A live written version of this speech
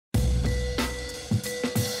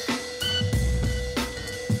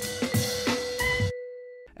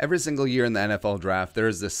Every single year in the NFL draft,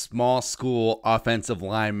 there's this small school offensive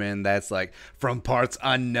lineman that's like from parts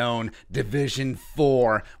unknown, Division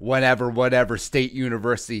 4, whatever, state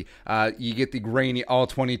university. You get the grainy all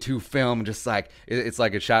 22 film, just like it's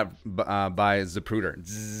like a shot by Zapruder.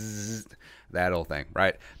 Zzz, that old thing,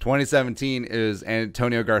 right? 2017 is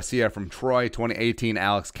Antonio Garcia from Troy. 2018,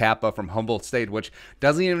 Alex Kappa from Humboldt State, which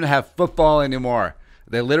doesn't even have football anymore.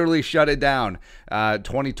 They literally shut it down.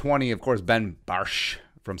 2020, of course, Ben Barsh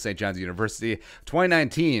from St. John's University.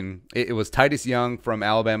 2019, it was Titus Young from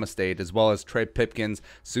Alabama State, as well as Trey Pipkins,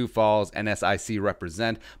 Sioux Falls, NSIC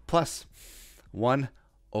represent, plus one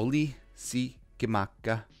Oli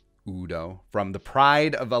Udoh from the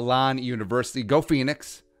Pride of Elan University. Go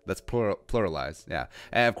Phoenix. That's pluralized, yeah.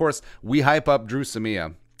 And, of course, we hype up Drew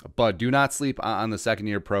Samia, but do not sleep on the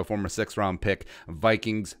second-year pro, former sixth-round pick,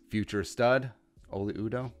 Vikings future stud, Oli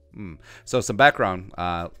Udoh. So some background,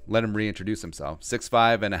 let him reintroduce himself.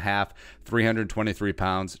 6'5 and a half, 323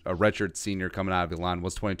 pounds, a redshirt senior coming out of Elan,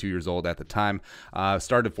 was 22 years old at the time.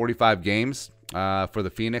 Started 45 games for the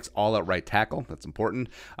Phoenix, all at right tackle. That's important.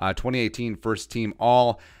 2018 first team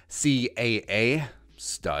all CAA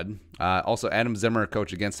stud. Also Adam Zimmer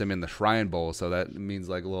coached against him in the Shrine Bowl, so that means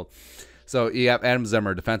like a little... So you have Adam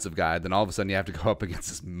Zimmer, defensive guy, then all of a sudden you have to go up against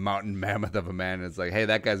this mountain mammoth of a man, and it's like, hey,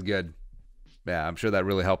 that guy's good. Yeah, I'm sure that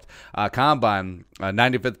really helped. Combine,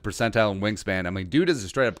 95th percentile in wingspan. I mean, dude is a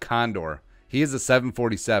straight-up condor. He is a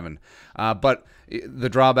 747. But the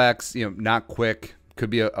drawbacks, not quick.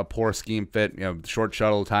 Could be a poor scheme fit. Short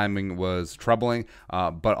shuttle timing was troubling,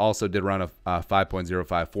 but also did run a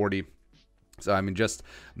 5.05 40. So, I mean, just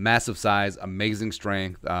massive size, amazing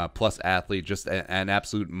strength, plus athlete, just an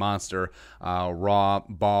absolute monster, raw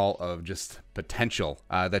ball of just potential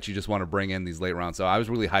that you just want to bring in these late rounds. So I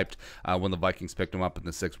was really hyped when the Vikings picked him up in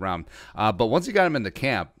the 6th round. But once you got him into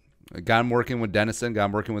camp, got him working with Dennison, got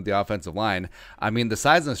him working with the offensive line, I mean, the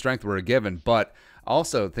size and the strength were a given, but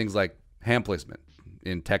also things like hand placement,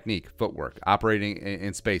 in technique, footwork, operating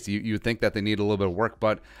in space. You would think that they need a little bit of work,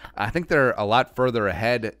 but I think they're a lot further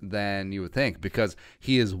ahead than you would think, because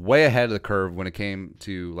he is way ahead of the curve when it came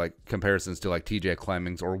to like comparisons to like TJ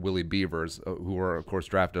Clemmings or Willie Beavers, who were of course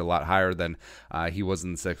drafted a lot higher than he was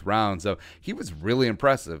in the 6th round. So he was really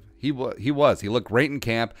impressive. He looked great in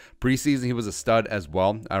camp. Preseason he was a stud as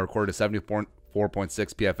well. I recorded a 74.6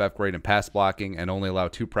 PFF grade in pass blocking and only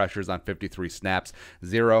allowed 2 pressures on 53 snaps,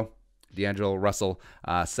 0 D'Angelo Russell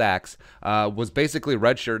sacks, was basically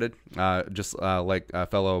redshirted, just like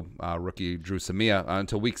fellow rookie Drew Samia,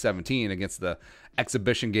 until week 17 against the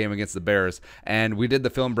exhibition game against the Bears. And we did the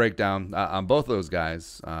film breakdown on both those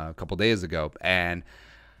guys a couple days ago. And,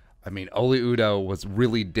 I mean, Oli Udoh was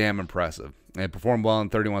really damn impressive and performed well in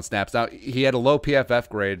 31 snaps. Now, he had a low PFF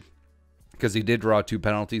grade because he did draw 2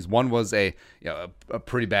 penalties. One was a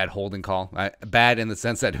pretty bad holding call. Bad in the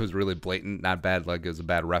sense that it was really blatant, not bad like it was a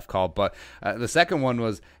bad ref call. But the second one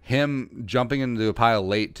was him jumping into a pile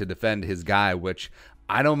late to defend his guy, which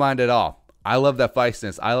I don't mind at all. I love that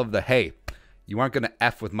feistiness. I love the, hey, you aren't going to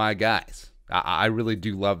F with my guys. I really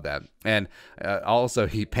do love that. And also,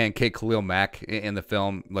 he pancaked Khalil Mack in the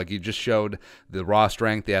film. Like, he just showed the raw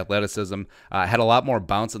strength, the athleticism, had a lot more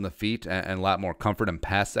bounce on the feet and a lot more comfort in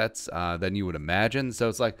pass sets than you would imagine. So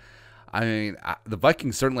it's like, I mean, the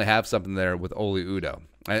Vikings certainly have something there with Oli Udoh.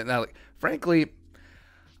 And now, like, frankly,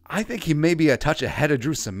 I think he may be a touch ahead of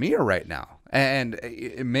Drew Samia right now. And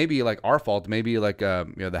it may be like our fault, maybe like the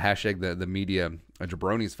hashtag the media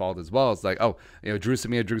jabroni's fault as well. It's like, oh, Drew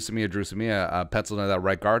Samia penciled into that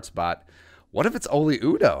right guard spot. What if it's Oli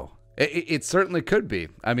Udoh? It certainly could be.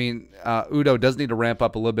 I mean, Udoh does need to ramp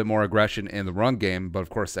up a little bit more aggression in the run game, but of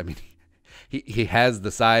course, I mean, he has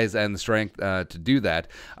the size and the strength to do that.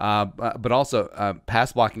 But also,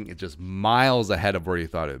 pass blocking is just miles ahead of where you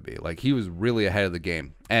thought it would be. Like, he was really ahead of the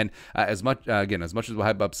game. And as much as we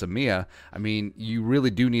hype up Samia, I mean, you really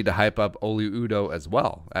do need to hype up Oli Udoh as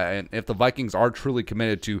well. And if the Vikings are truly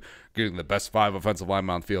committed to getting the best 5 offensive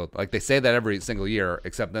linemen on the field, like they say that every single year,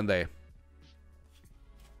 except then they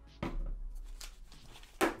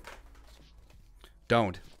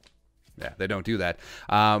don't. Yeah, they don't do that.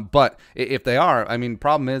 But if they are, I mean,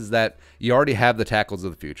 problem is that you already have the tackles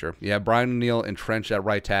of the future. You have Brian O'Neill entrenched at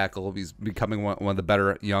right tackle. He's becoming one of the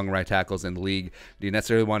better young right tackles in the league. Do you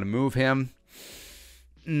necessarily want to move him?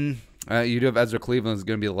 You do have Ezra Cleveland is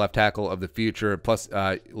going to be the left tackle of the future. Plus,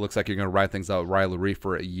 it looks like you're going to ride things out with Riley Reef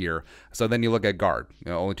for a year. So then you look at guard.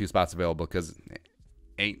 Only 2 spots available because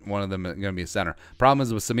ain't one of them going to be a center. Problem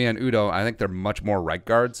is with Samia and Udoh, I think they're much more right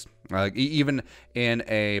guards. Even in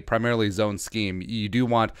a primarily zone scheme, you do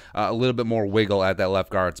want a little bit more wiggle at that left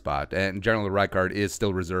guard spot. And generally, the right guard is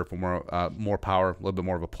still reserved for more power, a little bit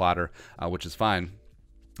more of a plotter, which is fine.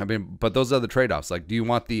 I mean, but those are the trade-offs. Like, do you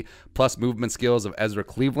want the plus movement skills of Ezra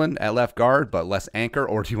Cleveland at left guard, but less anchor?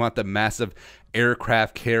 Or do you want the massive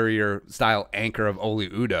aircraft carrier style anchor of Oli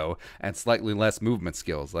Udoh and slightly less movement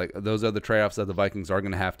skills? Like, those are the trade-offs that the Vikings are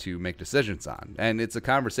going to have to make decisions on. And it's a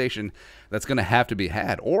conversation that's going to have to be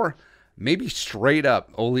had. Or maybe straight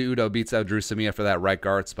up, Oli Udoh beats out Drew Samia for that right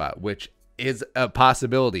guard spot, which is a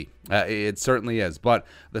possibility. It certainly is. But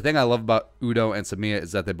the thing I love about Udoh and Samia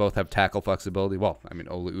is that they both have tackle flexibility. Well, I mean,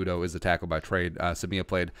 Oli Udoh is a tackle by trade. Samia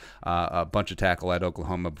played a bunch of tackle at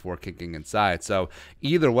Oklahoma before kicking inside. So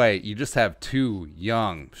either way, you just have two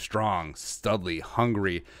young, strong, studly,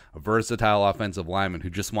 hungry, versatile offensive linemen who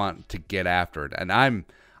just want to get after it. And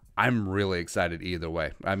I'm really excited either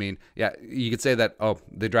way. I mean, yeah, you could say that, oh,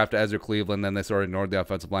 they drafted Ezra Cleveland, then they sort of ignored the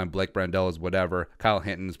offensive line. Blake Brandel is whatever. Kyle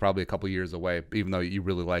Hinton is probably a couple years away, even though you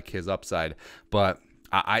really like his upside. But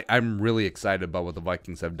I'm really excited about what the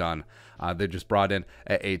Vikings have done. They just brought in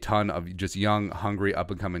a ton of just young, hungry,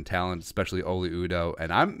 up-and-coming talent, especially Oli Udoh,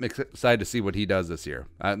 and I'm excited to see what he does this year.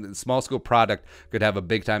 The small school product could have a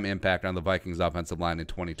big-time impact on the Vikings offensive line in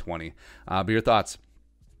 2020. But your thoughts?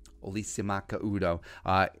 Oli Udoh.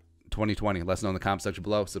 2020. Let us know in the comment section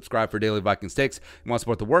below. Subscribe for daily Vikings takes. If you want to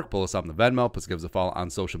support the work, pull us up on the Venmo. Plus give us a follow on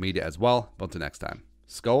social media as well. But until next time,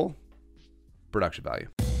 Skull, production value.